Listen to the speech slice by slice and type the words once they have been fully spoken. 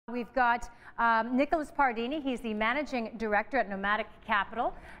We've got Nicholas Pardini. He's the managing director at Nomadic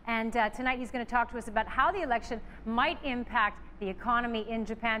Capital. And tonight he's going to talk to us about how the election might impact the economy in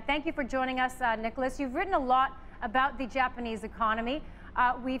Japan. Thank you for joining us, Nicholas. You've written a lot about the Japanese economy.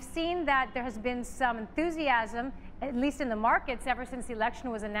 We've seen that there has been some enthusiasm, at least in the markets, ever since the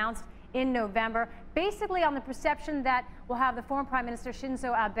election was announced in November, basically on the perception that we'll have the former Prime Minister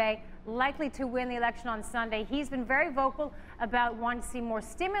Shinzo Abe likely to win the election on Sunday. He's been very vocal about wanting to see more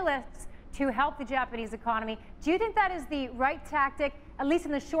stimulus to help the Japanese economy. Do you think that is the right tactic, at least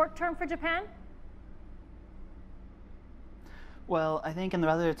in the short term, for Japan? Well, I think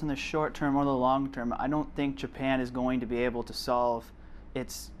whether it's in the short term or the long term, I don't think Japan is going to be able to solve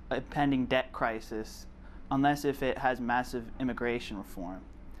its impending debt crisis unless if it has massive immigration reform,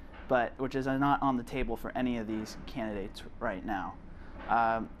 which is not on the table for any of these candidates right now.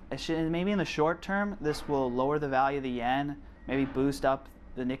 Maybe in the short term, this will lower the value of the yen, maybe boost up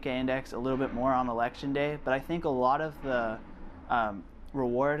the Nikkei index a little bit more on election day, but I think a lot of the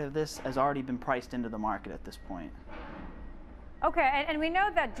reward of this has already been priced into the market at this point. Okay, and we know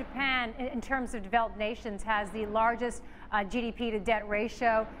that Japan, in terms of developed nations, has the largest GDP to debt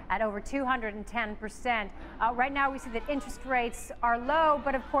ratio at over 210%. Right now we see that interest rates are low,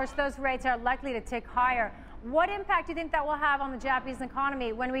 but of course those rates are likely to tick higher. What impact do you think that will have on the Japanese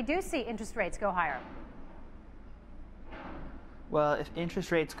economy when we do see interest rates go higher? Well, if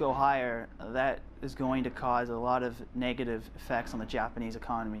interest rates go higher, that is going to cause a lot of negative effects on the Japanese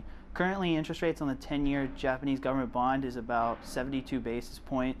economy. Currently, interest rates on the 10-year Japanese government bond is about 72 basis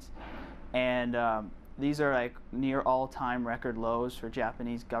points, and these are like near all-time record lows for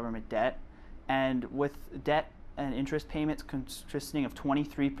Japanese government debt. And with debt and interest payments consisting of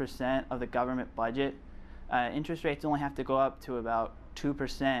 23% of the government budget, interest rates only have to go up to about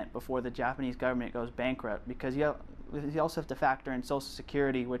 2% before the Japanese government goes bankrupt, because you also have to factor in Social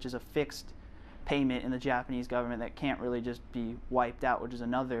Security, which is a fixed payment in the Japanese government that can't really just be wiped out, which is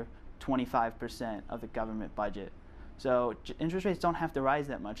another 25% of the government budget. So interest rates don't have to rise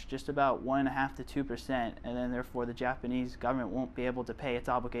that much, just about 1.5% to 2%, and then therefore the Japanese government won't be able to pay its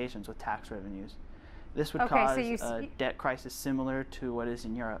obligations with tax revenues. This would cause a debt crisis similar to what is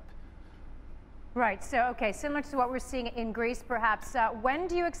in Europe. Right, so okay, similar to what we're seeing in Greece perhaps. When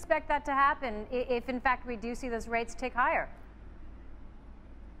do you expect that to happen, if in fact we do see those rates tick higher?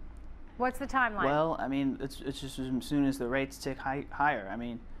 What's the timeline? Well, I mean, it's just as soon as the rates tick higher. I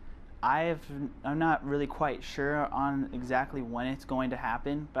mean, I'm not really quite sure on exactly when it's going to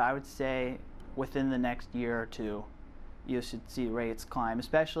happen, but I would say within the next year or two, you should see rates climb,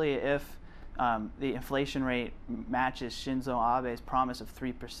 especially if the inflation rate matches Shinzo Abe's promise of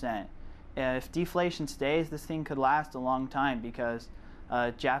 3%. If deflation stays, this thing could last a long time, because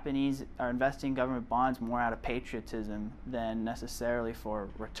Japanese are investing in government bonds more out of patriotism than necessarily for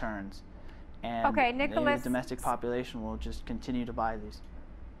returns. And okay, Nicholas, the domestic population will just continue to buy these.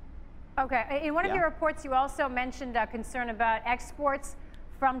 Okay, in one of your reports you also mentioned concern about exports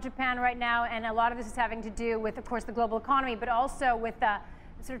from Japan right now, and a lot of this is having to do with, of course, the global economy, but also with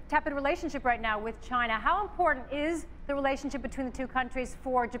sort of tepid relationship right now with China. How important is the relationship between the two countries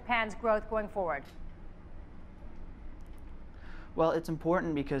for Japan's growth going forward? Well, it's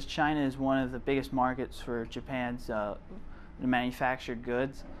important because China is one of the biggest markets for Japan's manufactured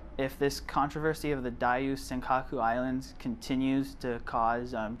goods. If this controversy of the Diaoyu Senkaku Islands continues to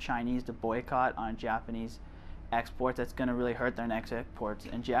cause Chinese to boycott on Japanese exports, that's going to really hurt their next exports.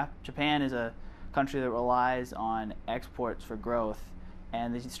 And Japan is a country that relies on exports for growth,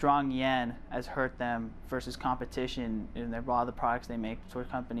 and the strong yen has hurt them versus competition in a lot of the products they make for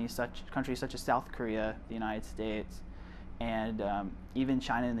countries such as South Korea, the United States, and even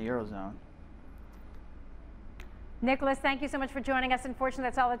China in the Eurozone. Nicholas, thank you so much for joining us. Unfortunately,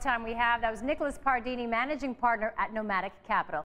 that's all the time we have. That was Nicholas Pardini, managing partner at Nomadic Capital.